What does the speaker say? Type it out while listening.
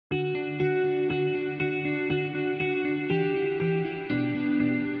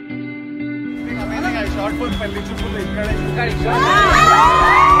thoughtful pelli chupulu ikkade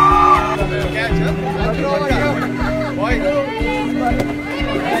boy.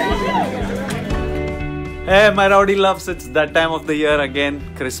 Hey my rowdy loves, it's that time of the year again.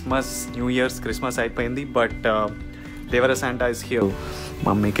 Christmas, New Year's, Christmas అయిపోయింది, but Deverasanta is here.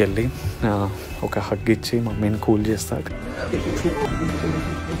 మమ్మీకి వెళ్ళి ఒక hug ఇచ్చి మమ్మీని cool చేస్తాడు.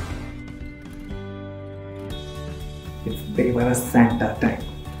 It's Deverasanta time,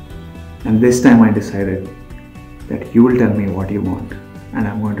 and this time I decided that you will tell me what you want, and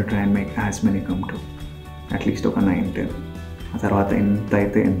I'm going to try and make as many come true. At least ఒక 9-10. ఆ తర్వాత ఎంత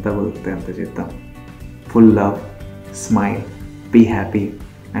అయితే ఎంత కుదిరితే అంత చేద్దాం. Full love, smile, be happy,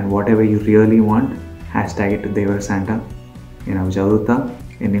 and whatever you really want, hashtag it to Deverasanta. నేను అవి చదువుతా,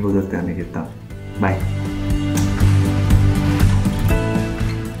 ఎన్ని కుదిరితే అన్ని చేద్దాం. Bye.